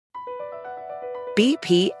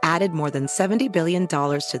BP added more than $70 billion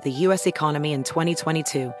to the U.S. economy in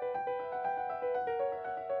 2022.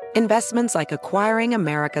 Investments like acquiring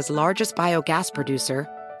America's largest biogas producer,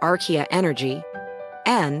 Archaea Energy,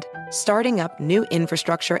 and starting up new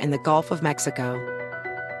infrastructure in the Gulf of Mexico.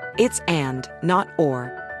 It's and, not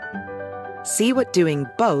or. See what doing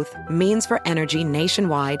both means for energy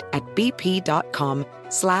nationwide at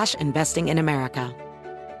bp.com/investing in America.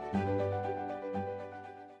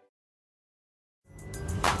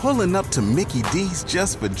 Pulling up to Mickey D's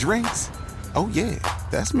just for drinks? Oh yeah,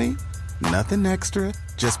 that's me. Nothing extra,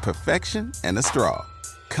 just perfection and a straw.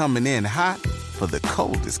 Coming in hot for the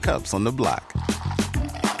coldest cups on the block.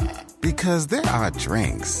 Because there are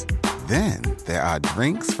drinks. Then there are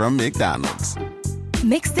drinks from McDonald's.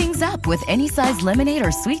 Mix things up with any size lemonade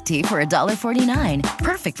or sweet tea for $1.49.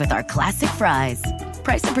 Perfect with our classic fries.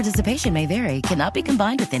 Price and participation may vary. Cannot be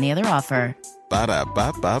combined with any other offer.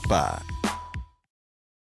 Ba-da-ba-ba-ba.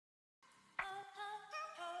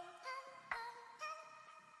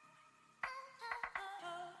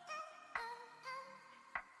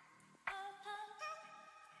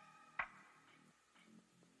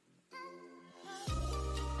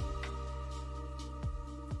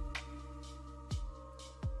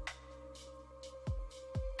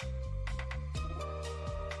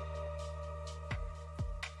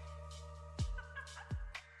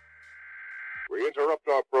 We interrupt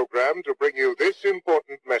our program to bring you this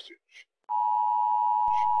important message.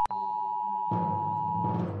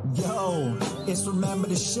 Yo, it's Remember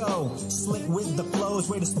the Show. Slick with the flows,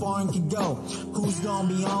 where the sparring can go. Who's gonna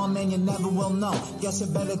be on, man, you never will know. Guess you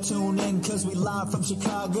better tune in, cause we live from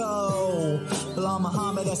Chicago. Belal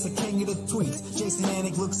Muhammad, that's the king of the tweets. Jason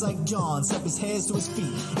Anik looks like John, step his hands to his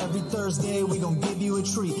feet. Every Thursday, we gon' give you a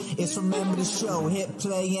treat. It's Remember the Show, hit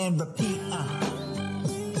play and repeat.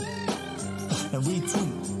 And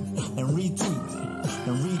retweet, and retweet,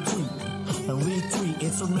 and retweet, and retweet.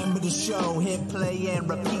 It's Remember the Show, hit play and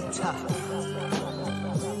repeat.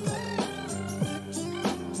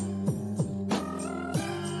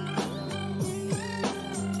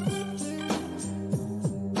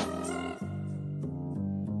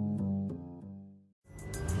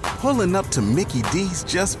 Pulling up to Mickey D's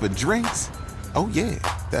just for drinks? Oh yeah,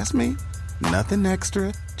 that's me. Nothing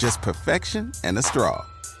extra, just perfection and a straw.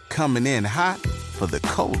 Coming in hot for the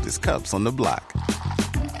coldest cups on the block.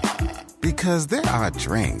 Because there are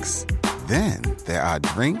drinks. Then there are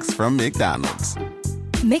drinks from McDonald's.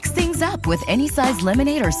 Mix things up with any size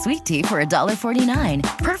lemonade or sweet tea for $1.49.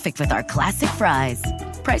 Perfect with our classic fries.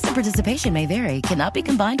 Price and participation may vary. Cannot be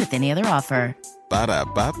combined with any other offer.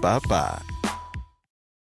 Ba-da-ba-ba-ba.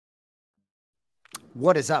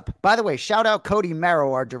 What is up? By the way, shout out Cody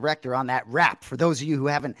Merrow, our director, on that rap. For those of you who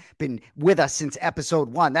haven't been with us since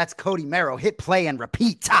episode 1, that's Cody Merrow. Hit play and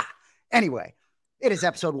repeat. Anyway, it is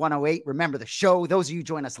episode 108. Remember the Show. Those of you who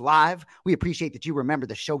join us live, we appreciate that you remember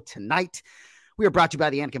the show tonight. We are brought to you by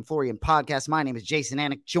the Anik and Florian podcast. My name is Jason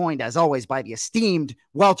Anik, joined as always by the esteemed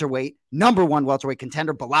welterweight, number one welterweight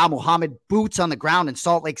contender, Belal Muhammad, boots on the ground in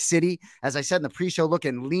Salt Lake City. As I said in the pre-show,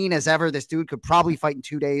 looking lean as ever. This dude could probably fight in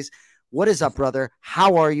 2 days. What is up, brother?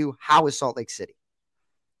 How are you? How is Salt Lake City?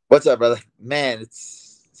 What's up, brother? Man,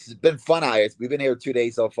 it's been fun out here. We've been here 2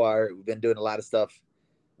 days so far. We've been doing a lot of stuff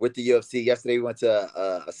with the UFC. Yesterday, we went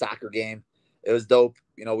to a soccer game. It was dope.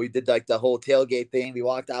 You know, we did like the whole tailgate thing. We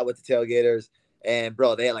walked out with the tailgaters, and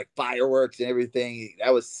bro, they had like fireworks and everything.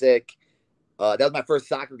 That was sick. That was my first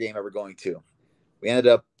soccer game ever going to. We ended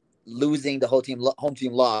up losing. The home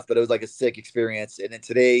team lost, but it was like a sick experience. And then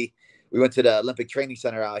today, we went to the Olympic Training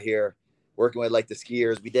Center out here, working with like the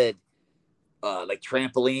skiers. We did like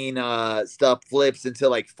trampoline stuff, flips into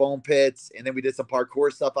like foam pits, and then we did some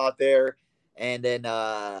parkour stuff out there. And then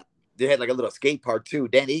they had like a little skate park too.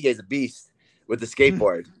 Dan Ige is a beast with the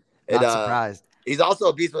skateboard. Not surprised. He's also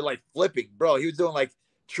a beast with like flipping, bro. He was doing like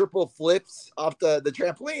triple flips off the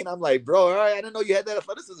trampoline. I'm like, bro, all right, I didn't know you had that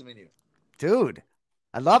athleticism in you, dude.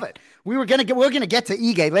 I love it. We're gonna get to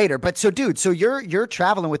Ige later, but so dude, so you're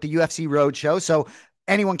traveling with the UFC Road Show. So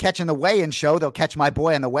anyone catching the weigh-in show, they'll catch my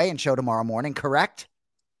boy on the weigh-in show tomorrow morning, correct?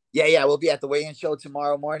 Yeah, we'll be at the weigh-in show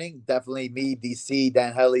tomorrow morning. Definitely me, DC,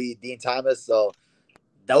 Dan Helly, Dean Thomas. So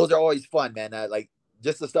those are always fun, man. Like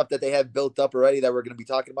just the stuff that they have built up already that we're gonna be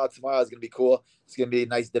talking about tomorrow is gonna be cool. It's gonna be a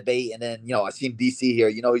nice debate, and then I seen DC here.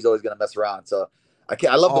 He's always gonna mess around. So I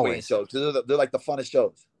love the weigh-in shows because they're like the funnest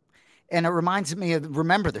shows. And it reminds me of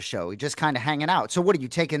Remember the Show. You're just kind of hanging out. So what are you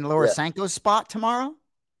taking Laura Sanko's spot tomorrow?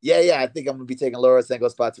 Yeah. I think I'm going to be taking Laura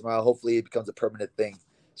Sanko's spot tomorrow. Hopefully it becomes a permanent thing.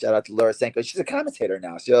 Shout out to Laura Sanko. She's a commentator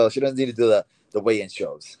now. She doesn't need to do the weigh-in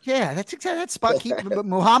shows. Yeah, that's exactly that spot.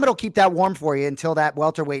 Muhammad will keep that warm for you until that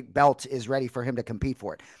welterweight belt is ready for him to compete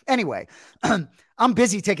for it. Anyway, I'm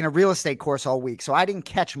busy taking a real estate course all week, so I didn't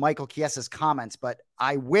catch Michael Chiesa's comments, but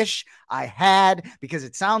I wish I had, because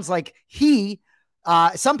it sounds like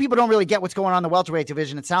some people don't really get what's going on in the welterweight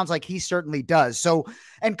division. It sounds like he certainly does. So,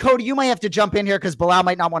 and Cody, you might have to jump in here because Belal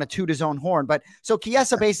might not want to toot his own horn. But so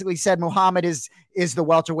Chiesa basically said Muhammad is the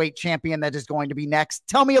welterweight champion that is going to be next.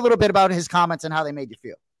 Tell me a little bit about his comments and how they made you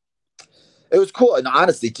feel. It was cool. And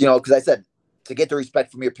honestly, because I said to get the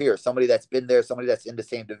respect from your peers, somebody that's been there, somebody that's in the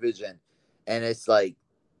same division. And it's like,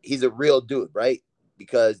 he's a real dude, right?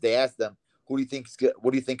 Because they asked him, what do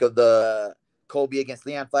you think of the Kobe against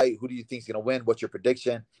Leon fight? Who do you think is going to win? What's your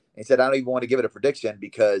prediction? And he said, I don't even want to give it a prediction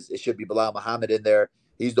because it should be Belal Muhammad in there.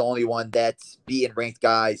 He's the only one that's beaten ranked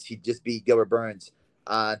guys. He just beat Gilbert Burns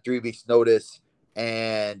on 3 weeks notice.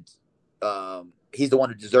 And he's the one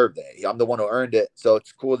who deserved it. I'm the one who earned it. So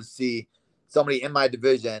it's cool to see somebody in my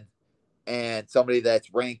division and somebody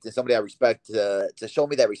that's ranked and somebody I respect to show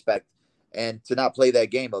me that respect and to not play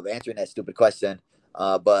that game of answering that stupid question.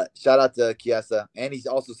 But shout out to Chiesa. And he's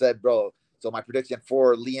also said, bro, so my prediction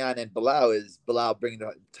for Leon and Belal is Belal bringing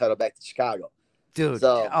the title back to Chicago. Dude.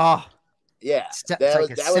 So, yeah,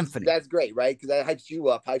 that's great, right? Because that hypes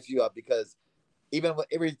you up because even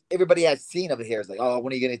everybody has seen of it here is like, oh,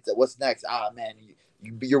 when are you going to, what's next? Ah, man,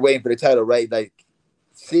 you're waiting for the title, right? Like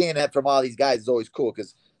seeing that from all these guys is always cool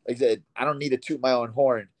because, like I said, I don't need to toot my own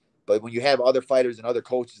horn, but when you have other fighters and other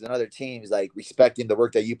coaches and other teams like respecting the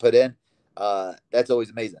work that you put in, that's always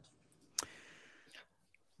amazing.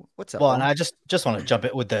 What's up? Well, and I just want to jump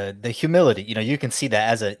in with the humility. You can see that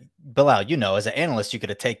as a Belal, as an analyst, you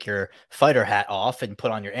could take your fighter hat off and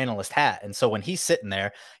put on your analyst hat. And so when he's sitting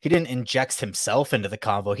there, he didn't inject himself into the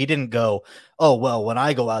convo. He didn't go, oh, well, when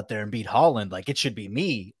I go out there and beat Holland, like it should be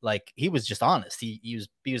me. Like he was just honest. He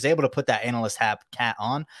was able to put that analyst hat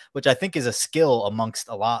on, which I think is a skill amongst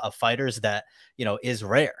a lot of fighters that, is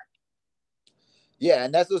rare. Yeah.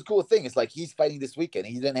 And that's the cool thing. It's like he's fighting this weekend.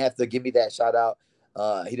 He didn't have to give me that shout out.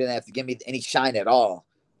 He didn't have to give me any shine at all,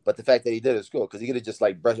 but the fact that he did is cool because he could have just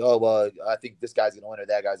like brushed, oh, well, I think this guy's going to win or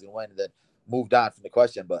that guy's going to win and then moved on from the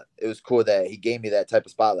question. But it was cool that he gave me that type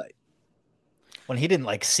of spotlight. When he didn't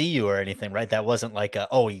like see you or anything, right? That wasn't like, I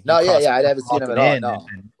haven't seen him at all. No.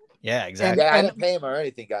 Yeah, exactly. I didn't pay him or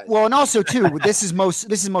anything, guys. Well, and also too, this is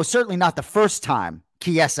most certainly not the first time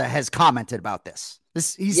Chiesa has commented about this.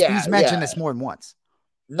 He's mentioned this more than once.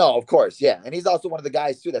 No, of course. Yeah. And he's also one of the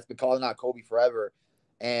guys too, that's been calling out Kobe forever.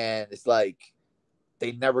 And it's like,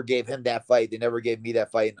 they never gave him that fight. They never gave me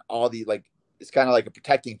that fight. And all the, like, it's kind of like a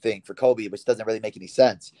protecting thing for Kobe, which doesn't really make any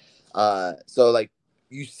sense. So like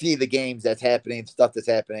you see the games that's happening, stuff that's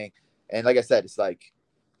happening. And like I said, it's like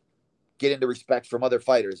getting the respect from other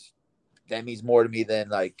fighters. That means more to me than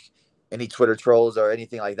like any Twitter trolls or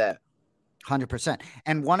anything like that. 100%.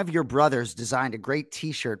 And one of your brothers designed a great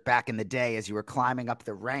t-shirt back in the day as you were climbing up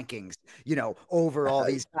the rankings, over all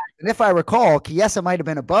these guys. And if I recall, Chiesa might have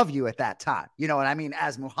been above you at that time. You know what I mean?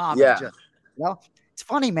 As Muhammad. Yeah. It's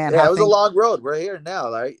funny, man. Yeah, it was a long road. We're here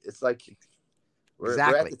now, right? It's like we're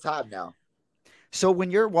at the top now. So when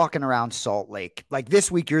you're walking around Salt Lake, like this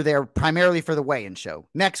week, you're there primarily for the weigh-in show.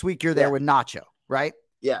 Next week, you're there with Nacho, right?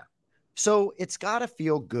 Yeah. So it's got to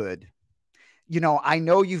feel good. I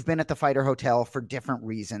know you've been at the Fighter Hotel for different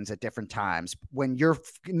reasons at different times. When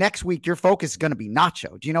next week, your focus is going to be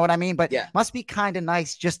Nacho. Do you know what I mean? But must be kind of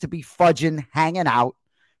nice just to be fudging, hanging out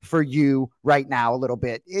for you right now a little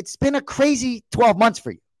bit. It's been a crazy 12 months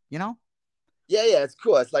for you, Yeah, it's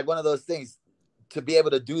cool. It's like one of those things to be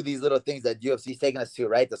able to do these little things that UFC's taking us to,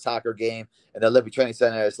 right? The soccer game and the Olympic Training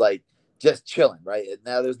Center. It's like just chilling, right? And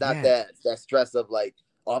now there's not that stress of like,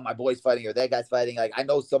 oh, my boy's fighting or that guy's fighting. Like I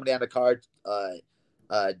know somebody on the card,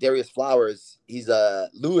 Darius Flowers. He's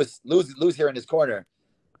Lewis here in his corner.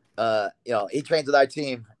 He trains with our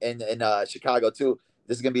team in Chicago too.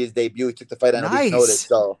 This is gonna be his debut. He took the fight on a week's notice.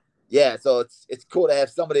 So yeah, so it's cool to have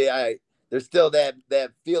somebody. There's still that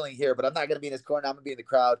feeling here, but I'm not gonna be in his corner. I'm gonna be in the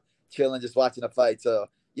crowd, chilling, just watching a fight. So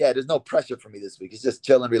yeah, there's no pressure for me this week. It's just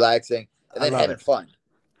chilling, relaxing, and then having fun.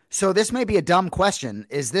 So this may be a dumb question.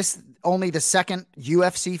 Is this only the second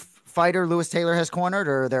UFC fighter Lewis Taylor has cornered,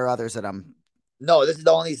 or are there others that I'm? No, this is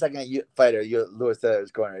the only second fighter Lewis Taylor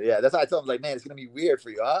has cornered. Yeah, that's why I told him, like, man, it's going to be weird for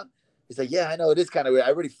you, huh? He's like, yeah, I know it is kind of weird. I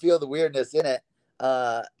already feel the weirdness in it.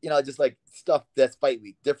 Just like stuff that's fight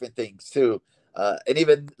week, different things too. And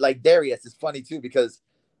even like Darius is funny too because,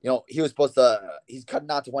 he was he's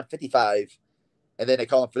cutting out to 155 and then they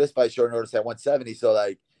call him for this fight short notice at 170. So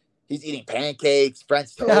like, he's eating pancakes,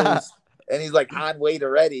 French toast, and he's like on weight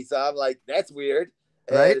already. So I'm like, that's weird.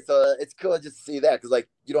 right? And so it's cool just to see that because like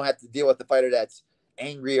you don't have to deal with the fighter that's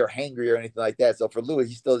angry or hangry or anything like that. So for Louis,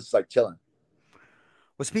 he's still just like chilling.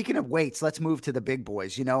 Well, speaking of weights, let's move to the big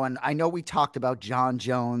boys, and I know we talked about John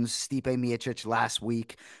Jones, Stipe Miocic last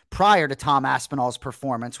week prior to Tom Aspinall's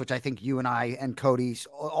performance, which I think you and I and Cody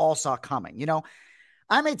all saw coming.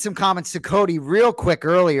 I made some comments to Cody real quick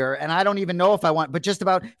earlier, and I don't even know if I want, but just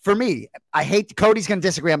about for me, I hate Cody's going to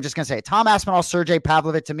disagree. I'm just going to say it. Tom Aspinall, Sergey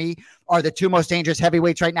Pavlovich to me are the two most dangerous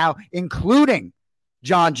heavyweights right now, including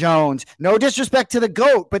John Jones. No disrespect to the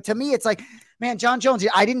GOAT, but to me, it's like, man, John Jones,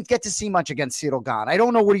 I didn't get to see much against Ciryl Gane. I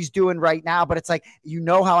don't know what he's doing right now, but it's like,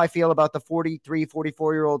 how I feel about the 43,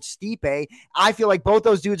 44-year-old Stipe. I feel like both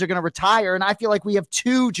those dudes are going to retire, and I feel like we have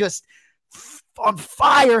two just on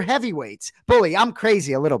fire heavyweights. Bully, I'm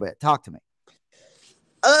crazy a little bit. Talk to me.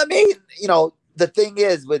 I mean, the thing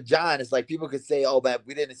is with John, it's like people could say, oh, man,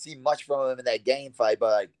 we didn't see much from him in that game fight,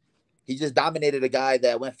 but like he just dominated a guy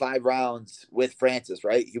that went 5 rounds with Francis,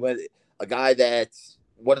 right? He went a guy that's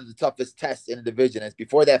one of the toughest tests in the division. And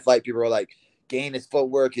before that fight, people were like, Gane, his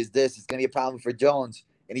footwork is this. It's going to be a problem for Jones.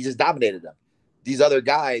 And he just dominated them. These other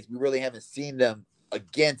guys, we really haven't seen them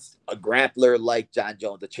against a grappler like John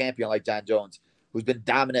Jones, a champion like John Jones, who's been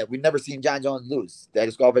dominant. We've never seen John Jones lose. That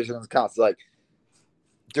disqualification doesn't count. So, like,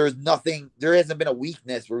 there hasn't been a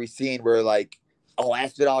weakness where we've seen where, like, oh,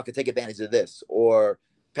 Aspinall could take advantage of this, or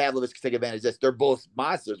Pavlovich could take advantage of this. They're both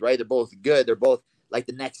monsters, right? They're both good. They're both like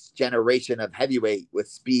the next generation of heavyweight with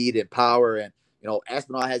speed and power. And,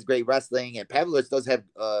 Aspinall has great wrestling, and Pavlovich does have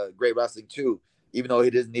great wrestling too, even though he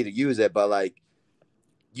doesn't need to use it. But, like,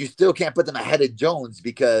 you still can't put them ahead of Jones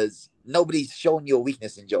because nobody's showing you a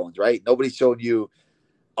weakness in Jones, right? Nobody's showing you,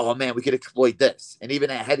 oh, man, we could exploit this. And even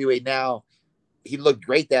at heavyweight now, he looked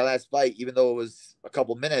great that last fight, even though it was a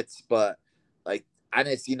couple minutes. But, like, I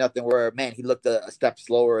didn't see nothing where, man, he looked a step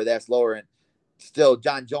slower or that slower. And still,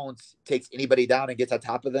 John Jones takes anybody down and gets on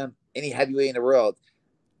top of them. Any heavyweight in the world,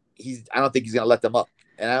 I don't think he's going to let them up.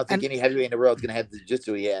 And I don't think any heavyweight in the world is going to have the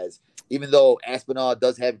jiu-jitsu he has. Even though Aspinall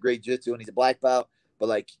does have great jiu-jitsu and he's a black belt, but,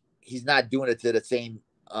 like, he's not doing it to the same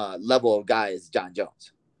level of guy as John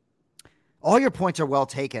Jones. All your points are well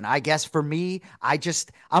taken. I guess for me,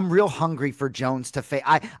 I'm real hungry for Jones to face.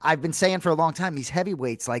 I've been saying for a long time, these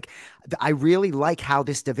heavyweights, like, I really like how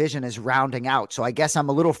this division is rounding out. So I guess I'm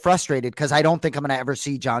a little frustrated because I don't think I'm going to ever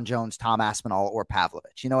see John Jones, Tom Aspinall, or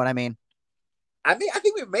Pavlovich. You know what I mean? I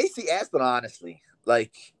think we may see Aspinall, honestly.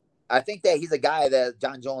 Like, I think that he's a guy that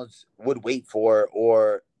John Jones would wait for,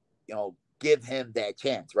 or, give him that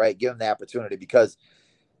chance, right? Give him the opportunity, because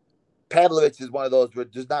Pavlovich is one of those where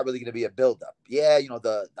there's not really going to be a buildup. Yeah,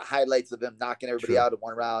 the highlights of him knocking everybody out in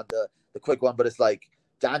one round, the quick one, but it's like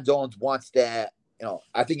John Jones wants that,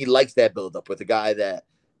 I think he likes that buildup with a guy that,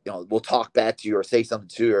 will talk back to you or say something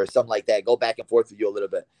to you or something like that, go back and forth with you a little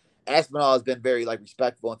bit. Aspinall has been very, like,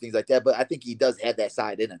 respectful and things like that, but I think he does have that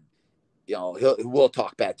side in him. He will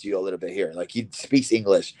talk back to you a little bit here. Like, he speaks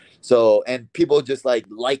English. So, and people just like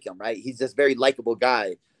him, right? He's just very likable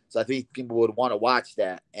guy. So I think people would want to watch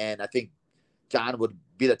that. And I think John would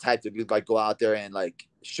be the type to be like, go out there and like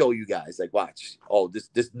show you guys, like, watch, oh,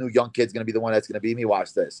 this new young kid's going to be the one that's going to beat me.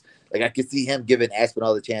 Watch this. Like, I could see him giving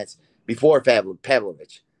Aspinall the chance before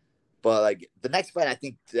Pavlovich. But, like, the next fight I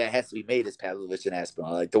think that has to be made is Pavlovich and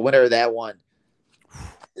Aspinall. Like, the winner of that one,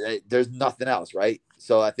 there's nothing else, right?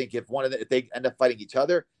 So I think if they end up fighting each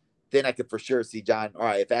other, then I could for sure see John. All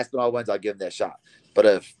right, if Aspinall wins, I'll give him that shot. But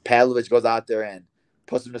if Pavlovich goes out there and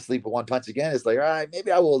puts him to sleep with one punch again, it's like, all right, maybe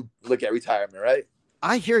I will look at retirement, right?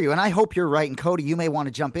 I hear you, and I hope you're right. And Cody, you may want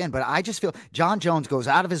to jump in, but I just feel John Jones goes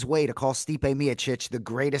out of his way to call Stipe Miocic the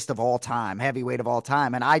greatest of all time, heavyweight of all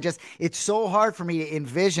time. And it's so hard for me to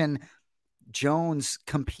envision Jones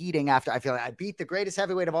competing after. I feel like I beat the greatest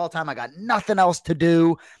heavyweight of all time. I got nothing else to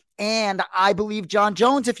do. And I believe John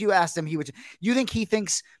Jones, if you asked him, you think he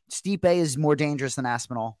thinks Stipe is more dangerous than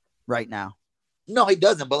Aspinall right now? No, he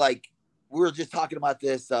doesn't. But, like, we were just talking about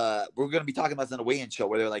this. We're going to be talking about this on a weigh-in show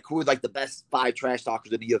where they're like, who are like the best 5 trash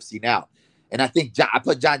talkers in the UFC now? And I think I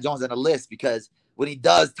put John Jones on the list because when he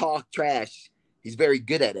does talk trash, he's very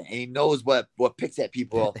good at it. And he knows what picks at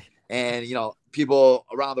people. And, people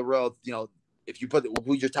around the world, if you put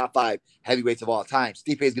who's your top 5 heavyweights of all time,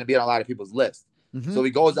 Stipe is going to be on a lot of people's lists. Mm-hmm. So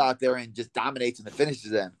he goes out there and just dominates and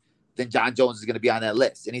finishes them. Then John Jones is going to be on that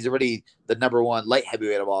list. And he's already the number 1 light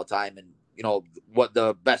heavyweight of all time. And, what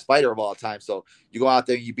the best fighter of all time. So you go out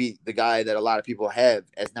there and you beat the guy that a lot of people have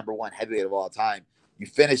as number 1 heavyweight of all time. You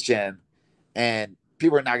finish him, and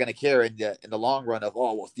people are not going to care in the long run of,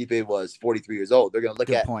 oh, well, Stipe was 43 years old. They're going to look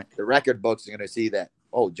at the record books and going to see that,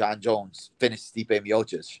 oh, John Jones finished Stipe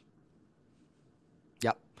Miocic.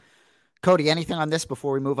 Yep. Cody, anything on this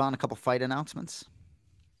before we move on? A couple fight announcements.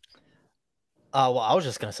 Well, I was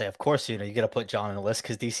just gonna say, of course, you got to put John on the list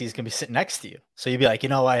because DC is gonna be sitting next to you. So you'd be like,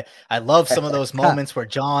 I love some of those moments where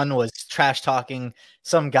John was trash talking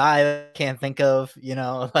some guy that I can't think of.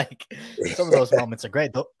 Like some of those moments are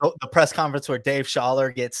great. The press conference where Dave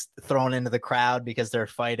Schaller gets thrown into the crowd because they're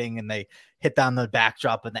fighting and they hit down the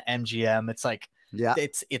backdrop in the MGM. It's like, yeah,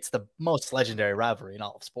 it's the most legendary rivalry in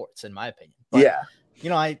all of sports, in my opinion. But, yeah,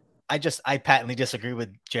 I patently disagree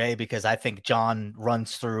with Jay because I think John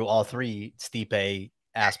runs through all three, Stipe,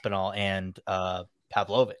 Aspinall, and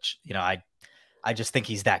Pavlovich. I just think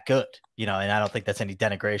he's that good, and I don't think that's any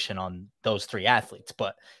denigration on those three athletes.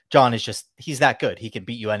 But John is he's that good. He can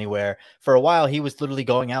beat you anywhere. For a while, he was literally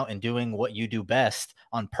going out and doing what you do best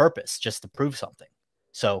on purpose just to prove something.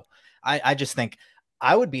 So I just think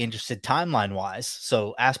I would be interested timeline-wise.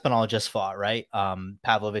 So Aspinall just fought, right?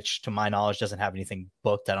 Pavlovich, to my knowledge, doesn't have anything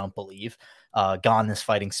booked, I don't believe. Gon is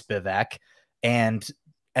fighting Spivak. And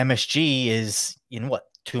MSG is in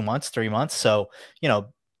 2 months, 3 months? So,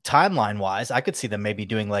 timeline-wise, I could see them maybe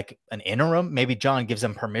doing like an interim. Maybe John gives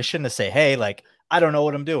them permission to say, hey, like, I don't know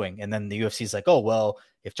what I'm doing. And then the UFC is like, oh, well,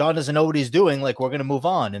 if John doesn't know what he's doing, like, we're going to move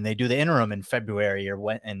on. And they do the interim in February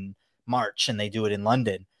or in March, and they do it in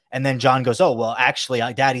London. And then John goes, oh, well, actually,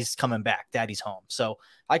 Daddy's coming back. Daddy's home. So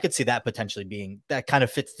I could see that potentially being – that kind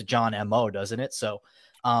of fits the John MO, doesn't it? So,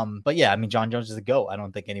 but yeah, I mean, John Jones is a GOAT. I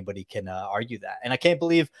don't think anybody can argue that. And I can't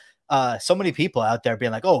believe so many people out there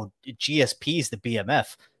being like, oh, GSP is the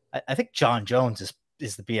BMF. I think John Jones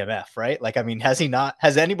is the BMF, right? Like, I mean, has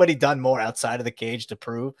anybody done more outside of the cage to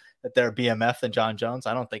prove that they're BMF than John Jones?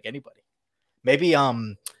 I don't think anybody. Maybe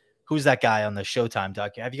who's that guy on the Showtime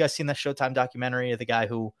documentary? Have you guys seen that Showtime documentary of the guy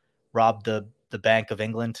who robbed the Bank of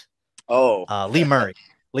England? Oh, Lee Murray.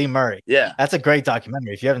 Lee Murray. Yeah. That's a great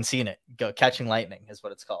documentary. If you haven't seen it, go Catching Lightning is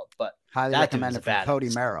what it's called. But highly recommend it from Cody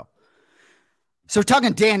Merrow. So we're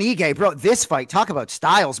talking Dan Ige, bro. This fight, talk about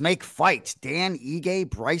styles make fights. Dan Ige,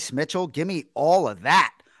 Bryce Mitchell, give me all of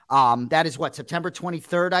that. That is September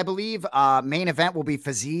 23rd, I believe. Main event will be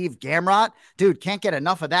Fiziev Gamrot. Dude, can't get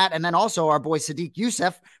enough of that. And then also our boy Sadiq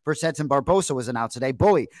Youssef versus Edson Barbosa was announced today.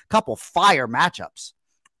 Bully, couple fire matchups.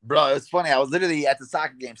 Bro, it was funny. I was literally at the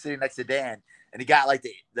soccer game sitting next to Dan, and he got like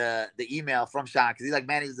the email from Sean because he like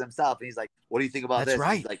manages himself, and he's like, "What do you think about this?"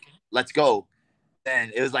 Right. He's like, "Let's go."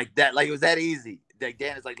 And it was like that, like it was that easy. Like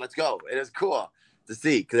Dan is like, "Let's go." It was cool to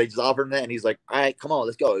see because they just offered him that, and he's like, "All right, come on,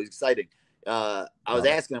 let's go." It was exciting. I was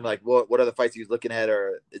asking him like, what other fights he was looking at,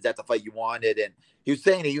 or is that the fight you wanted? And he was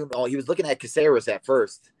saying that he was looking at Caceres at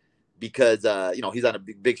first because he's on a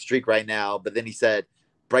big streak right now. But then he said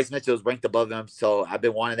Bryce Mitchell is ranked above him, so I've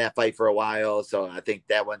been wanting that fight for a while. So I think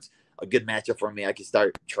that one's a good matchup for me. I can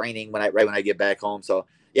start training right when I get back home. So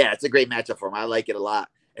yeah, it's a great matchup for him. I like it a lot.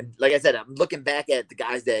 And like I said, I'm looking back at the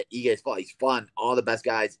guys that Ige's fought. He's fought all the best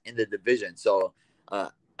guys in the division. So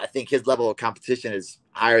I think his level of competition is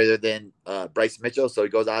higher than Bryce Mitchell. So he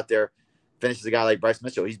goes out there, finishes a guy like Bryce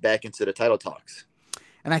Mitchell. He's back into the title talks.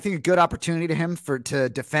 And I think a good opportunity to him to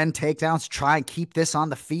defend takedowns, try and keep this on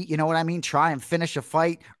the feet. You know what I mean? Try and finish a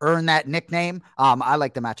fight, earn that nickname. I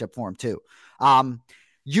like the matchup for him too.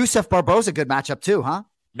 Youssef Barbosa, good matchup too, huh?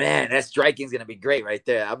 Man, that striking is going to be great right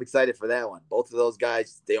there. I'm excited for that one. Both of those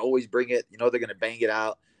guys, they always bring it. They're going to bang it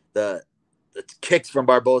out. The kicks from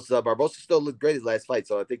Barbosa. Barbosa still looked great his last fight.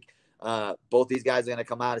 So I think both these guys are going to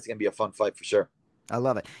come out. It's going to be a fun fight for sure. I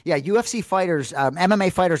love it. Yeah, UFC fighters,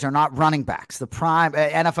 MMA fighters are not running backs. The prime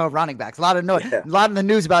NFL running backs. A lot of the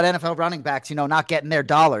news about NFL running backs, not getting their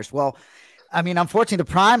dollars. Well, I mean, unfortunately, the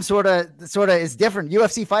prime sort of is different.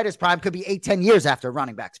 UFC fighters' prime could be 8-10 years after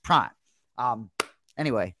running backs' prime.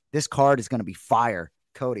 Anyway, this card is going to be fire.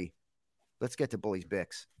 Cody, let's get to Bully's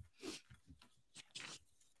Bix.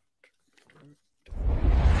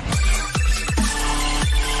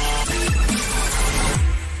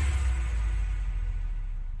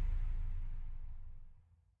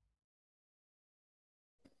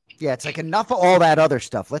 Yeah, it's like enough of all that other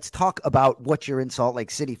stuff. Let's talk about what you're in Salt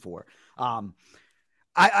Lake City for.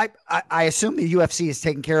 I assume the UFC is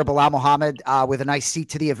taking care of Belal Muhammad with a nice seat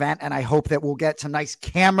to the event, and I hope that we'll get some nice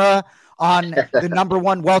camera on the number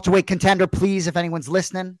one welterweight contender, please, if anyone's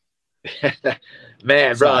listening.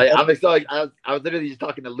 Man, bro, I'm excited. I was literally just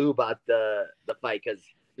talking to Lou about the fight because,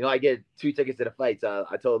 I get 2 tickets to the fight. So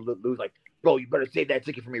I told Lou, like, bro, you better save that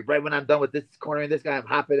ticket for me. Right when I'm done with this corner and this guy, I'm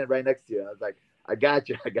hopping in right next to you. I was like, I got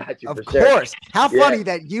you. Of course. How funny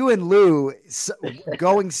that you and Lou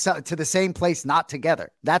going to the same place, not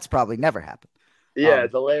together. That's probably never happened. Yeah,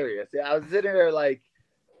 it's hilarious. Yeah, I was sitting there like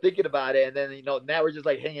thinking about it, and then now we're just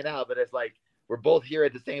like hanging out, but it's like we're both here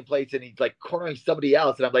at the same place, and he's like cornering somebody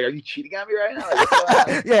else, and I'm like, are you cheating on me right now?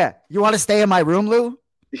 Like, yeah, you want to stay in my room, Lou?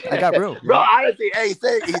 I got room, bro. Honestly, hey,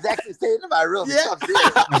 he's actually staying in my room. Yeah.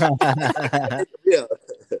 Yeah.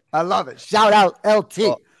 I love it. Shout out LT.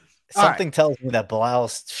 Well, something tells me that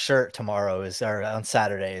Bilal's shirt tomorrow or on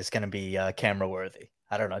Saturday is going to be camera worthy.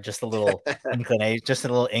 I don't know, just a little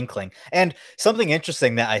inkling. And something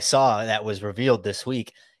interesting that I saw that was revealed this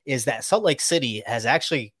week is that Salt Lake City has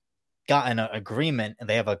actually gotten an agreement, and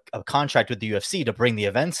they have a contract with the UFC to bring the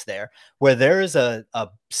events there, where there is a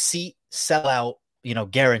seat sellout,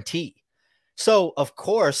 guarantee. So of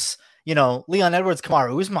course, Leon Edwards,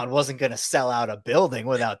 Kamaru Usman wasn't going to sell out a building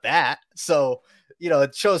without that. So,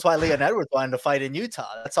 it shows why Leon Edwards wanted to fight in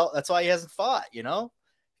Utah. That's why he hasn't fought. If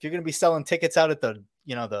you're going to be selling tickets out at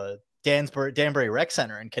the Danbury Rec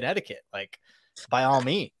Center in Connecticut, like, by all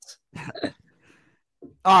means.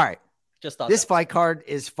 All right. Just thought this fight card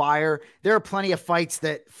is fire. There are plenty of fights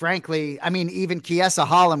that, frankly, I mean, even Chiesa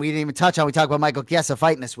Holland, we didn't even touch on. We talked about Michael Chiesa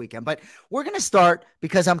fighting this weekend, but we're going to start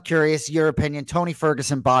because I'm curious your opinion. Tony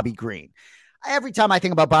Ferguson, Bobby Green. Every time I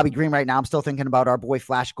think about Bobby Green right now, I'm still thinking about our boy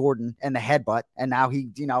Flash Gordon and the headbutt. And now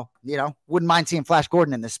he, wouldn't mind seeing Flash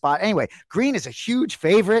Gordon in this spot. Anyway, Green is a huge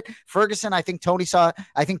favorite. Ferguson, I think Cody saw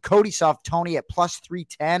Tony at plus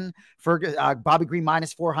 310. Bobby Green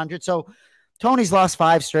minus 400. So Tony's lost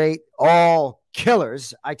 5 straight, all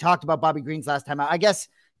killers. I talked about Bobby Green's last time out. I guess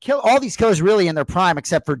all these killers really in their prime,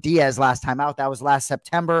 except for Diaz last time out. That was last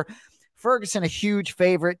September. Ferguson, a huge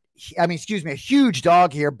favorite. A huge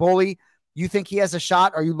dog here. Bully, you think he has a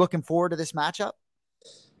shot? Are you looking forward to this matchup?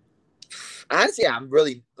 Honestly, I'm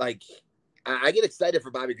really I get excited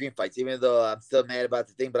for Bobby Green fights, even though I'm still mad about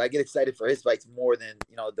the thing, but I get excited for his fights more than,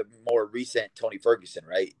 the more recent Tony Ferguson,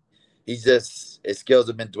 right? His skills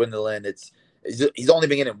have been dwindling. He's only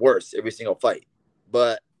been getting worse every single fight,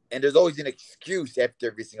 and there's always an excuse after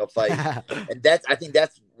every single fight. And I think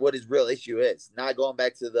that's what his real issue is. Not going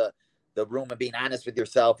back to the room and being honest with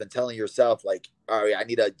yourself and telling yourself, like, all right, I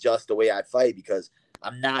need to adjust the way I fight because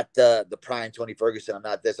I'm not the prime Tony Ferguson. I'm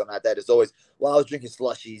not this, I'm not that. It's always, well, I was drinking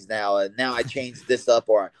slushies now, and now I changed this up,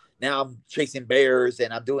 or now I'm chasing bears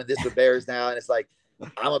and I'm doing this with bears now. And it's like,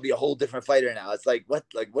 I'm going to be a whole different fighter now. It's like,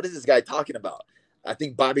 what is this guy talking about? I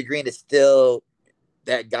think Bobby Green is still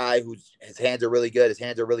that guy his hands are really good. His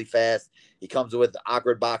hands are really fast. He comes with the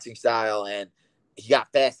awkward boxing style, and he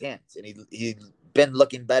got fast hands. And he's been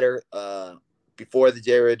looking better before the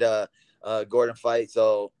Jared Gordon fight.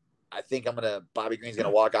 So I think Bobby Green's going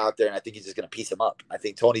to walk out there, and I think he's just going to piece him up. I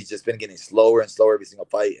think Tony's just been getting slower and slower every single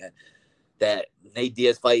fight. And that Nate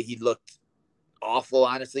Diaz fight, he looked awful,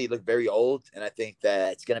 honestly. He looked very old. And I think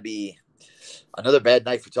that it's going to be another bad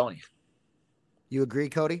night for Tony. You agree,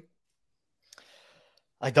 Cody?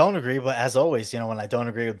 I don't agree, but as always, when I don't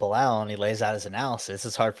agree with Belal and he lays out his analysis,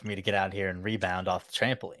 it's hard for me to get out here and rebound off the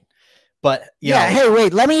trampoline. But hey,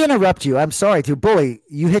 wait, let me interrupt you. I'm sorry to Bully.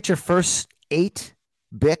 You hit your first 8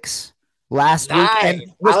 Bics last 9. week.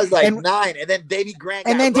 And I was like 9, and then Davey Grant.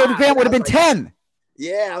 David Grant would have been 10.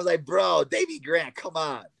 Yeah, I was like, bro, Davey Grant, come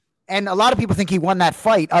on. And a lot of people think he won that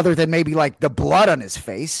fight, other than maybe like the blood on his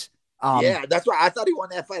face. Yeah, that's why I thought he won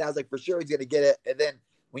that fight. I was like, for sure he's going to get it. And then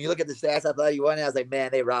when you look at the stats, I thought he won it. I was like, man,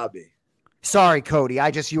 they robbed me. Sorry, Cody.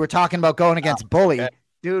 You were talking about going against Bully. Okay.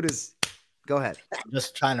 Dude go ahead. I'm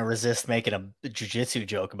just trying to resist making a jiu-jitsu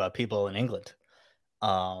joke about people in England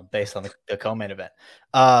based on the co-main event.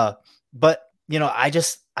 But,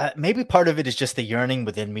 maybe part of it is just the yearning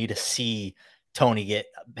within me to see Tony get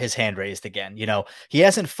his hand raised again. He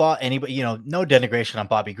hasn't fought anybody, no denigration on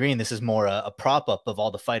Bobby Green. This is more a prop up of all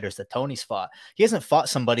the fighters that Tony's fought. He hasn't fought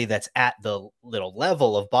somebody that's at the little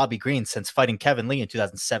level of Bobby Green since fighting Kevin Lee in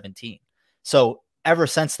 2017. So ever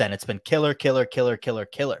since then, it's been killer.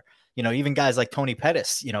 Even guys like Tony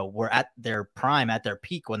Pettis, were at their prime, at their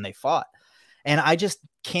peak when they fought. And I just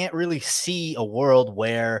can't really see a world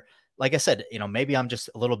where, like I said, maybe I'm just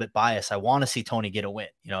a little bit biased. I want to see Tony get a win,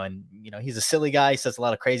 and he's a silly guy. He says a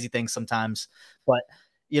lot of crazy things sometimes, but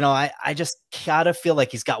I just gotta feel like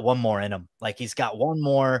he's got one more in him. Like he's got one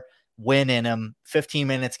more win in him. 15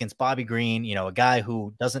 minutes against Bobby Green, a guy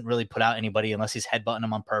who doesn't really put out anybody unless he's headbutting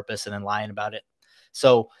him on purpose and then lying about it.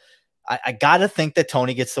 So I gotta think that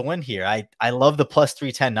Tony gets the win here. I love the plus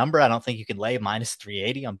 310 number. I don't think you can lay minus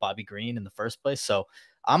 380 on Bobby Green in the first place. So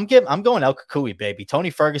I'm going El Kukui, baby. Tony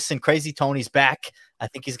Ferguson, crazy Tony's back. I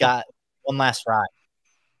think he's got one last ride.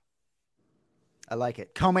 I like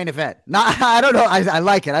it. Co-main event. I don't know. I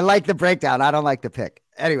like it. I like the breakdown. I don't like the pick.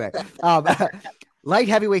 Anyway, light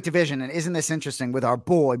heavyweight division. And isn't this interesting with our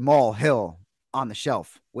boy Maul Hill on the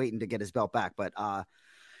shelf waiting to get his belt back? But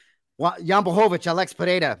Jan Blachowicz, Alex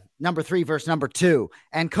Pereira, number 3 versus number 2.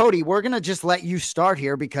 And Cody, we're going to just let you start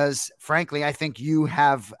here because, frankly, I think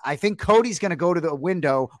Cody's going to go to the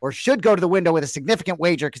window or should go to the window with a significant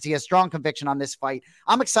wager because he has strong conviction on this fight.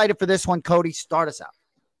 I'm excited for this one. Cody, start us out.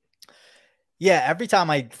 Yeah, every time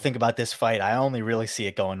I think about this fight, I only really see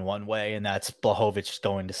it going one way, and that's Blachowicz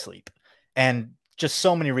going to sleep. And just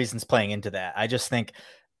so many reasons playing into that. I just think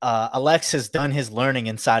Alex has done his learning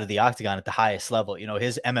inside of the octagon at the highest level.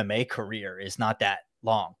 His MMA career is not that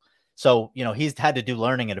long. So, he's had to do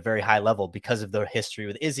learning at a very high level because of the history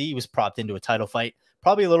with Izzy. He was propped into a title fight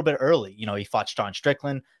probably a little bit early. He fought Sean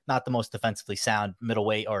Strickland, not the most defensively sound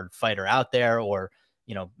middleweight or fighter out there, or,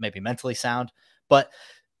 maybe mentally sound. But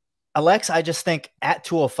Alex, I just think at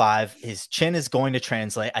 205, his chin is going to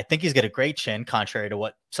translate. I think he's got a great chin, contrary to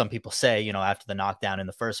what some people say, after the knockdown in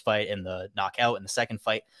the first fight and the knockout in the second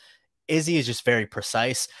fight. Izzy is just very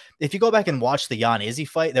precise. If you go back and watch the Jan Izzy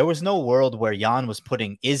fight, there was no world where Jan was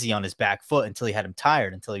putting Izzy on his back foot until he had him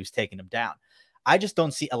tired, until he was taking him down. I just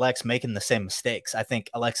don't see Alex making the same mistakes. I think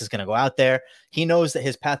Alex is going to go out there. He knows that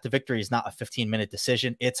his path to victory is not a 15-minute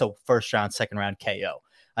decision. It's a first round, second round KO.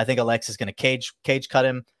 I think Alex is going to cage cut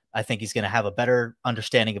him. I think he's going to have a better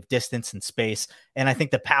understanding of distance and space. And I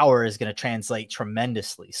think the power is going to translate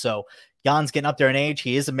tremendously. So Jan's getting up there in age.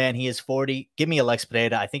 He is a man. He is 40. Give me Alex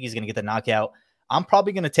Pereira. I think he's going to get the knockout. I'm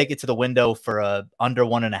probably going to take it to the window for a under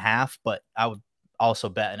 1.5, but I would also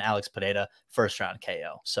bet an Alex Pereira first round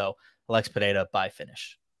KO. So Alex Pereira by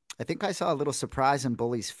finish. I think I saw a little surprise in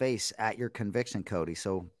Bully's face at your conviction, Cody.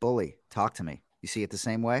 So Bully, talk to me. You see it the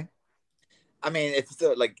same way? I mean, it's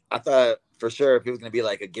still I thought for sure if it was going to be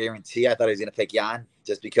a guarantee, I thought he was going to pick Jan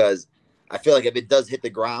just because I feel like if it does hit the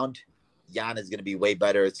ground, Jan is going to be way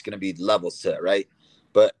better. It's going to be levels to it, right?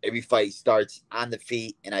 But every fight starts on the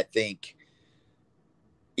feet, and I think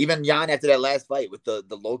even Jan after that last fight with the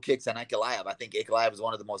low kicks on Ankalaev, I think Ankalaev was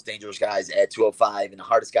one of the most dangerous guys at 205 and the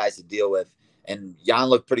hardest guys to deal with. And Jan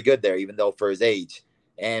looked pretty good there, even though for his age.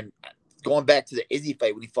 And going back to the Izzy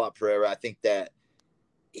fight when he fought Pereira, I think that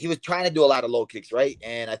he was trying to do a lot of low kicks, right?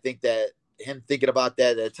 And I think that him thinking about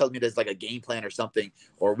that tells me there's a game plan or something,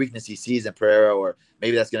 or a weakness he sees in Pereira, or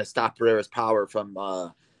maybe that's going to stop Pereira's power from,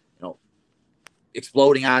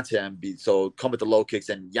 exploding onto him. So come with the low kicks,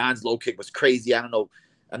 and Jan's low kick was crazy. I don't know.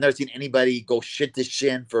 I've never seen anybody go shit this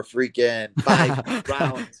shin for freaking 5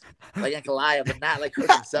 rounds like Ankalaev, but not hurt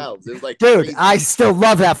themselves. It was dude, crazy. I still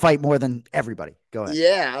love that fight more than everybody. Go ahead.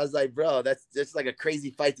 Yeah, I was like, bro, that's just a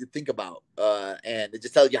crazy fight to think about. And it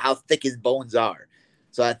just tells you how thick his bones are.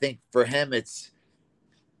 So I think for him, it's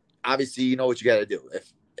obviously you know what you got to do.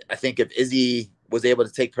 I think if Izzy was able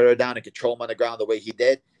to take Pereira down and control him on the ground the way he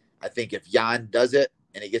did, I think if Jan does it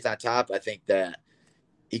and he gets on top, I think that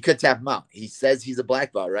he could tap him out. He says he's a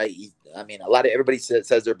black belt, right? Everybody says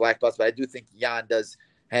they're black belts, but I do think Jan does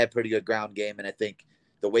have pretty good ground game. And I think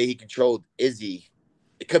the way he controlled Izzy,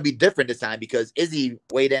 it could be different this time because Izzy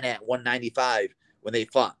weighed in at 195 when they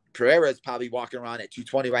fought. Pereira is probably walking around at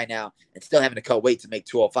 220 right now and still having to cut weight to make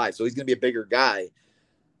 205. So he's going to be a bigger guy.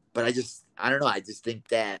 But I don't know. I just think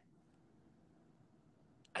that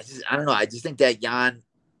Jan,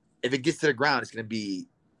 if it gets to the ground, it's going to be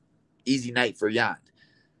easy night for Jan.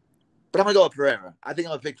 But I'm going to go with Pereira. I think I'm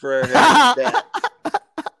going to pick Pereira.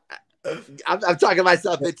 I'm talking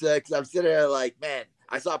myself into it because I'm sitting there man,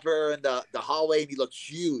 I saw Pereira in the hallway and he looked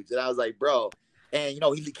huge. And I was like, bro. And,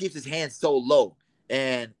 he keeps his hands so low.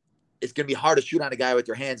 And it's going to be hard to shoot on a guy with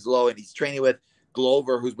your hands low. And he's training with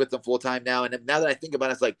Glover, who's with him full time now. And now that I think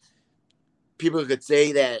about it, it's people could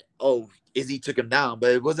say that, oh, Izzy took him down.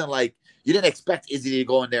 But it wasn't you didn't expect Izzy to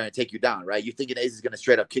go in there and take you down, right? You're thinking Izzy's going to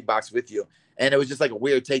straight up kickbox with you. And it was just a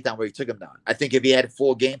weird takedown where he took him down. I think if he had a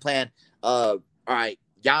full game plan, all right,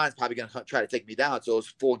 Jan's probably going to try to take me down. So his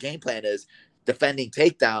full game plan is defending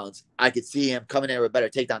takedowns. I could see him coming in with better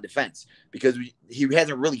takedown defense because he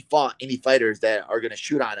hasn't really fought any fighters that are going to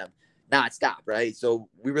shoot on him nonstop, right? So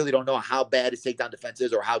we really don't know how bad his takedown defense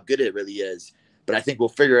is or how good it really is. But I think we'll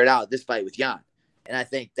figure it out this fight with Jan. And I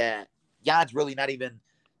think that Jan's really not even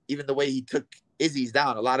the way he took Izzy's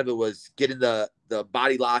down. A lot of it was getting the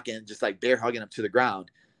body lock and just bear hugging him to the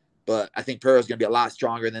ground. But I think Pereira's going to be a lot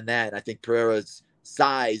stronger than that. And I think Pereira's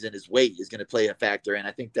size and his weight is going to play a factor. And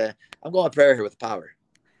I think that I'm going Pereira here with power.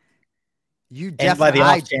 You definitely,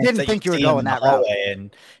 I didn't think you were going that route.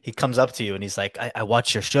 And he comes up to you and he's like, I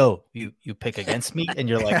watched your show. You pick against me? And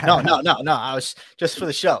you're like, no. I was just for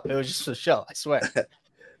the show. It was just for the show. I swear.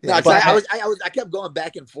 No, I kept going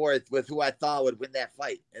back and forth with who I thought would win that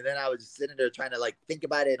fight. And then I was just sitting there trying to think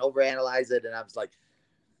about it and overanalyze it. And I was like,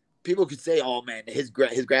 people could say, oh man, his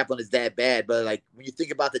grappling is that bad. But when you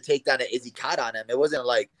think about the takedown that Izzy caught on him, it wasn't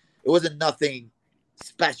wasn't nothing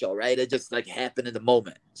special, right? It just like happened in the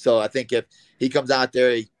moment. So I think if he comes out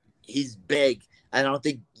there, he's big. I don't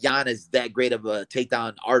think Jan is that great of a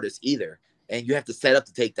takedown artist either. And you have to set up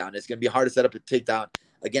the takedown. It's going to be hard to set up a takedown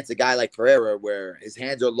against a guy like Pereira, where his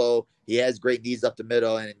hands are low. He has great knees up the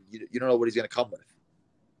middle, and you don't know what he's going to come with.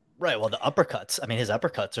 Right. Well, the uppercuts, I mean, his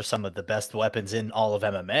uppercuts are some of the best weapons in all of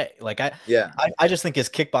MMA. Like I just think his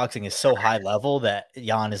kickboxing is so high level that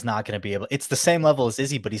Jan is not going to be able, it's the same level as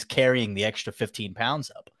Izzy, but he's carrying the extra 15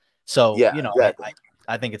 pounds up. So, exactly.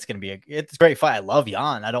 I think it's going to be it's a great fight. I love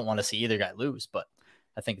Jan. I don't want to see either guy lose, but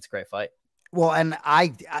I think it's a great fight. Well, and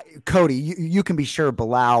Cody, you can be sure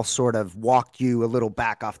Belal sort of walked you a little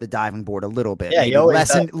back off the diving board a little bit. Yeah,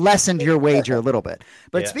 lessened your wager a little bit.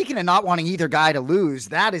 But speaking of not wanting either guy to lose,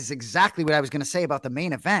 that is exactly what I was going to say about the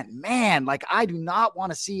main event. Man, like I do not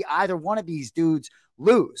want to see either one of these dudes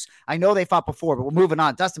lose. I know they fought before, but we're moving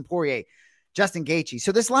on. Dustin Poirier, Justin Gaethje.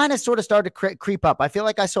 So this line has sort of started to creep up. I feel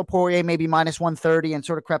like I saw Poirier maybe minus 130 and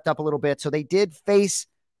sort of crept up a little bit. So they did face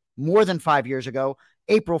more than 5 years ago.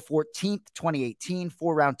 April 14th, 2018,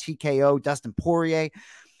 4-round TKO, Dustin Poirier.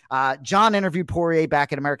 John interviewed Poirier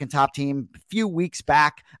back at American Top Team a few weeks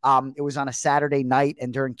back. It was on a Saturday night,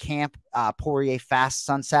 and during camp, Poirier fasts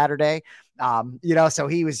on Saturday. So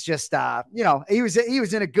he was just, he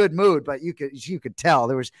was in a good mood, but you could tell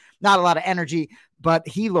there was not a lot of energy, but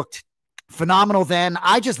he looked phenomenal then.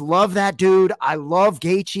 I just love that dude. I love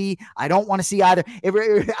Gaethje. I don't want to see either.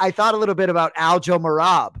 I thought a little bit about Aljo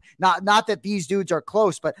Marab. Not that these dudes are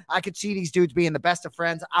close, but I could see these dudes being the best of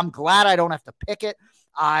friends. I'm glad I don't have to pick it.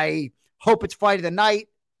 I hope it's fight of the night.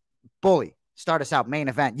 Bully, start us out. Main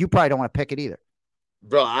event. You probably don't want to pick it either.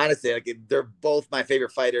 Bro, honestly, like they're both my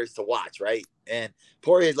favorite fighters to watch, right? And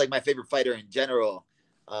Poirier is like my favorite fighter in general.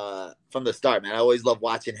 From the start, man. I always love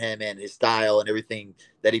watching him and his style and everything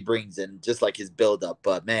that he brings and just like his build-up.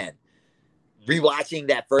 But, man, rewatching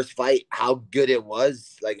that first fight, how good it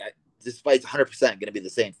was, this fight's 100% going to be the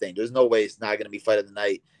same thing. There's no way it's not going to be fight of the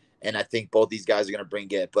night, and I think both these guys are going to bring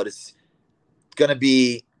it. But it's going to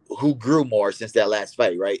be who grew more since that last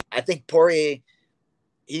fight, right? I think Poirier,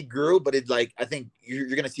 he grew, but I think you're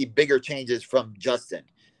going to see bigger changes from Justin.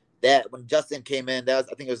 That when Justin came in, I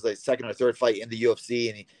think it was the second or third fight in the UFC,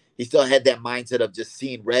 and he still had that mindset of just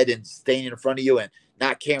seeing red and staying in front of you and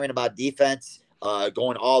not caring about defense,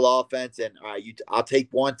 going all offense, and I'll take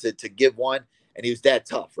one to give one, and he was that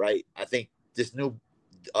tough, right? I think this new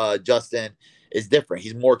Justin is different.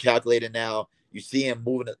 He's more calculated now. You see him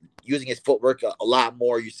using his footwork a lot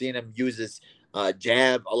more. You're seeing him use his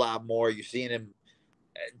jab a lot more. You're seeing him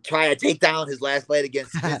try to take down his last fight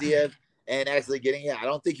against Fiziev. And actually getting it. I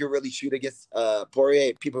don't think you really shoot against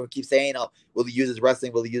Poirier. People keep saying, oh, will he use his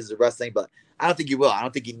wrestling? Will he use his wrestling? But I don't think he will. I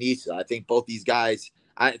don't think he needs to. I think both these guys,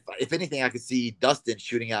 if anything, I could see Dustin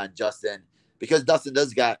shooting on Justin because Dustin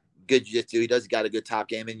does got good jiu-jitsu. He does got a good top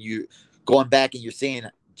game. And you going back and you're seeing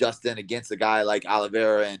Justin against a guy like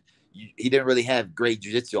Oliveira, and he didn't really have great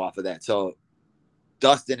jiu-jitsu off of that. So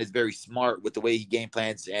Dustin is very smart with the way he game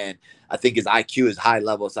plans, and I think his IQ is high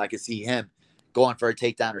level. So I can see him going for a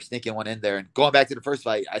takedown or sneaking one in there. And going back to the first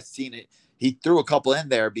fight, I seen it. He threw a couple in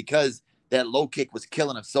there because that low kick was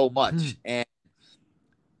killing him so much. And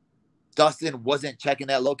Dustin wasn't checking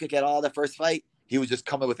that low kick at all that first fight. He was just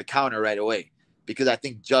coming with a counter right away because I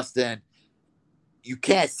think Justin, you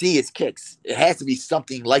can't see his kicks. It has to be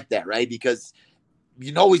something like that, right? Because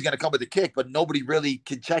he's going to come with a kick, but nobody really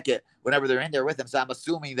can check it whenever they're in there with him. So I'm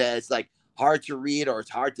assuming that it's hard to read or it's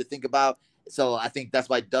hard to think about. So I think that's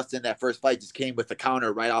why Dustin, that first fight, just came with the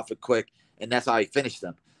counter right off it quick, and that's how he finished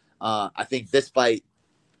them. I think this fight,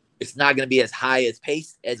 it's not going to be as high as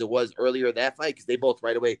pace as it was earlier that fight because they both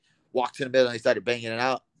right away walked to the middle and they started banging it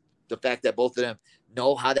out. The fact that both of them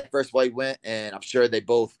know how that first fight went, and I'm sure they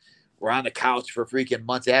both were on the couch for freaking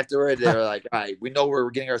months afterward. They were like, all right, we know where we're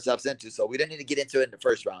getting ourselves into, so we didn't need to get into it in the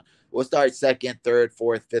first round. We'll start second, third,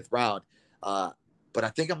 fourth, fifth round. But I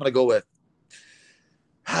think I'm going to go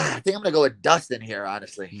with Dustin here,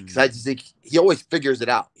 honestly, because I just think he always figures it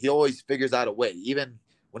out. He always figures out a way, even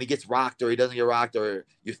when he gets rocked or he doesn't get rocked, or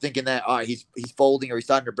you're thinking that he's folding or he's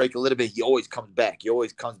starting to break a little bit. He always comes back.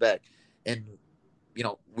 And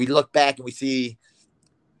we look back and we see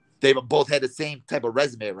they both had the same type of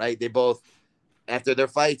resume, right? They both, after their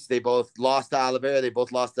fights, they both lost to Oliveira, they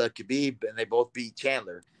both lost to Khabib, and they both beat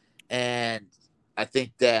Chandler. And I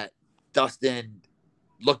think that Dustin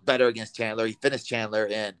looked better against Chandler. He finished Chandler,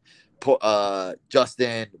 and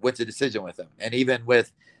Justin went to decision with him. And even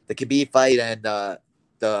with the Khabib fight and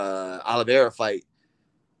the Oliveira fight,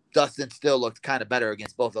 Dustin still looked kind of better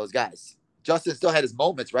against both those guys. Justin still had his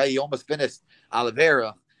moments, right? He almost finished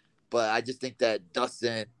Oliveira, but I just think that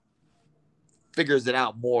Dustin figures it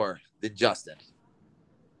out more than Justin.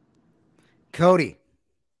 Cody,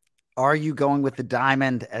 are you going with the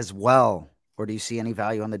diamond as well? Or do you see any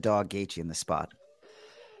value on the dog Gaethje in the spot?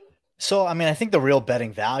 So, I mean, I think the real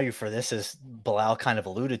betting value for this, as Belal kind of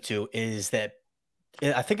alluded to, is that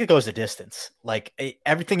I think it goes the distance. Like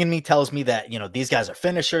everything in me tells me that, these guys are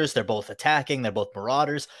finishers. They're both attacking. They're both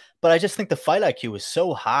marauders. But I just think the fight IQ is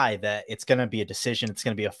so high that it's going to be a decision. It's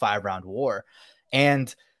going to be a 5-round war.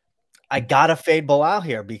 And I got to fade Belal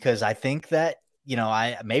here because I think that,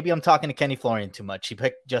 maybe I'm talking to Kenny Florian too much. He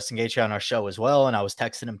picked Justin Gaethje on our show as well. And I was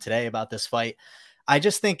texting him today about this fight. I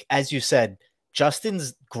just think, as you said,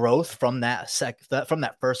 Justin's growth from that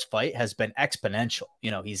first fight has been exponential.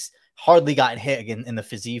 He's hardly gotten hit in the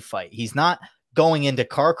Fiziev fight. He's not going into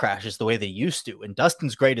car crashes the way they used to. And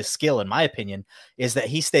Dustin's greatest skill, in my opinion, is that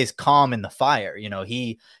he stays calm in the fire.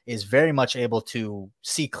 He is very much able to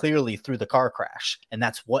see clearly through the car crash. And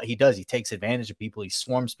that's what he does. He takes advantage of people. He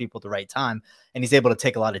swarms people at the right time. And he's able to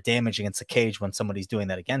take a lot of damage against the cage when somebody's doing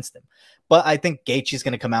that against him. But I think Gaethje's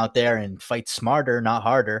going to come out there and fight smarter, not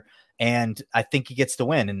harder. And I think he gets the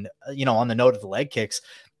win. And, on the note of the leg kicks,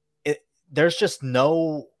 there's just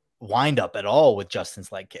no wind up at all with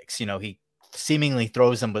Justin's leg kicks. He seemingly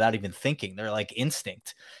throws them without even thinking. They're like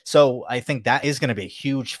instinct. So I think that is going to be a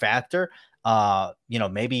huge factor.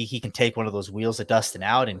 Maybe he can take one of those wheels of Dustin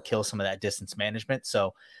out and kill some of that distance management.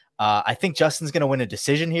 So I think Justin's going to win a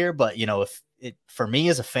decision here, but for me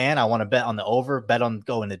as a fan, I want to bet on the over, bet on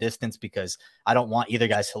going the distance because I don't want either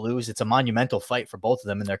guys to lose. It's a monumental fight for both of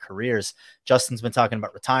them in their careers. Justin's been talking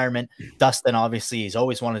about retirement. Dustin, obviously, he's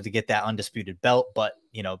always wanted to get that undisputed belt, but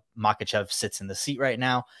Makhachev sits in the seat right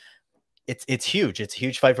now. It's huge. It's a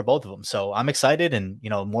huge fight for both of them. So I'm excited and,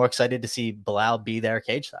 more excited to see Belal be there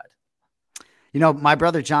cage side. My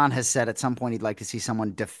brother John has said at some point he'd like to see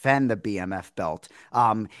someone defend the BMF belt.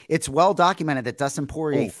 It's well documented that Dustin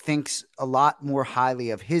Poirier thinks a lot more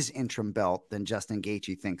highly of his interim belt than Justin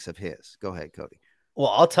Gaethje thinks of his. Go ahead, Cody. Well,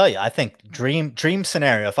 I'll tell you, I think dream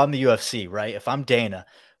scenario, if I'm the UFC, right? If I'm Dana,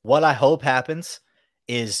 what I hope happens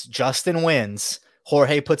is Justin wins,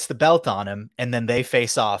 Jorge puts the belt on him, and then they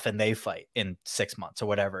face off and they fight in 6 months or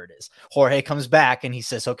whatever it is. Jorge comes back and he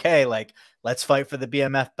says, okay, let's fight for the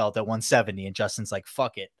BMF belt at 170. And Justin's like,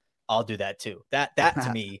 fuck it. I'll do that too. That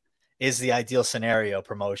to me is the ideal scenario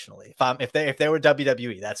promotionally. If they were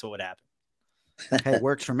WWE, that's what would happen. Hey, it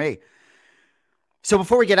works for me. So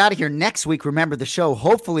before we get out of here next week, remember the show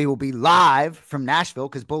hopefully will be live from Nashville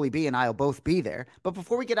because Bully B and I will both be there. But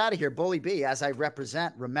before we get out of here, Bully B, as I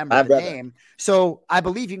represent, remember the name. So I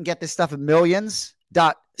believe you can get this stuff at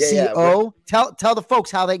millions.co. Yeah. Tell the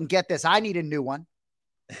folks how they can get this. I need a new one.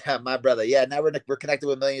 My brother. Yeah, now we're connected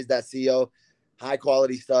with millions.co. High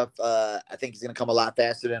quality stuff. I think it's going to come a lot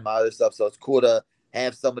faster than my other stuff. So it's cool to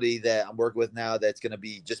have somebody that I'm working with now that's going to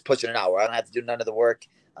be just pushing it out where I don't have to do none of the work.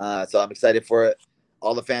 So I'm excited for it.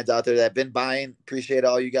 All the fans out there that have been buying, appreciate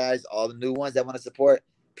all you guys. All the new ones that want to support,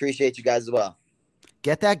 appreciate you guys as well.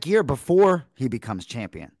 Get that gear before he becomes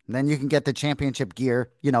champion. And then you can get the championship gear,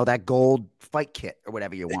 that gold fight kit or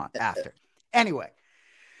whatever you want after. Anyway,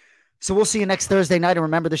 so we'll see you next Thursday night. And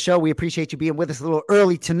remember the show. We appreciate you being with us a little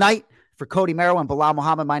early tonight. For Cody Merrow and Belal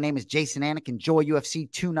Muhammad, my name is Jason Anik. Enjoy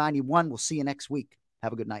UFC 291. We'll see you next week.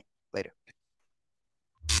 Have a good night. Later.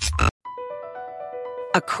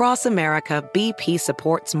 Across America, BP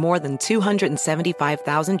supports more than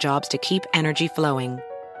 275,000 jobs to keep energy flowing.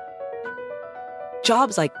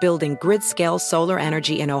 Jobs like building grid-scale solar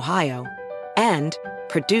energy in Ohio and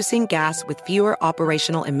producing gas with fewer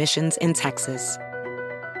operational emissions in Texas.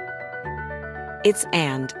 It's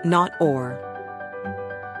and, not or.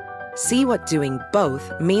 See what doing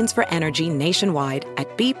both means for energy nationwide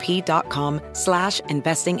at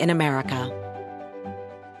bp.com/investing in America.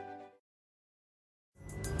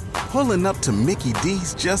 Pulling up to Mickey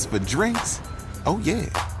D's just for drinks? Oh yeah,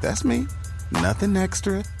 that's me. Nothing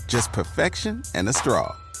extra, just perfection and a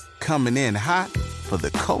straw. Coming in hot for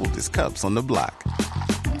the coldest cups on the block.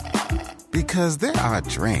 Because there are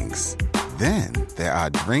drinks. Then there are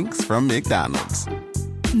drinks from McDonald's.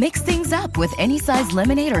 Mix things up with any size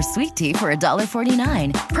lemonade or sweet tea for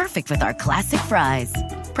 $1.49. Perfect with our classic fries.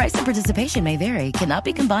 Price and participation may vary. Cannot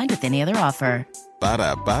be combined with any other offer.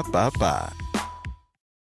 Ba-da-ba-ba-ba.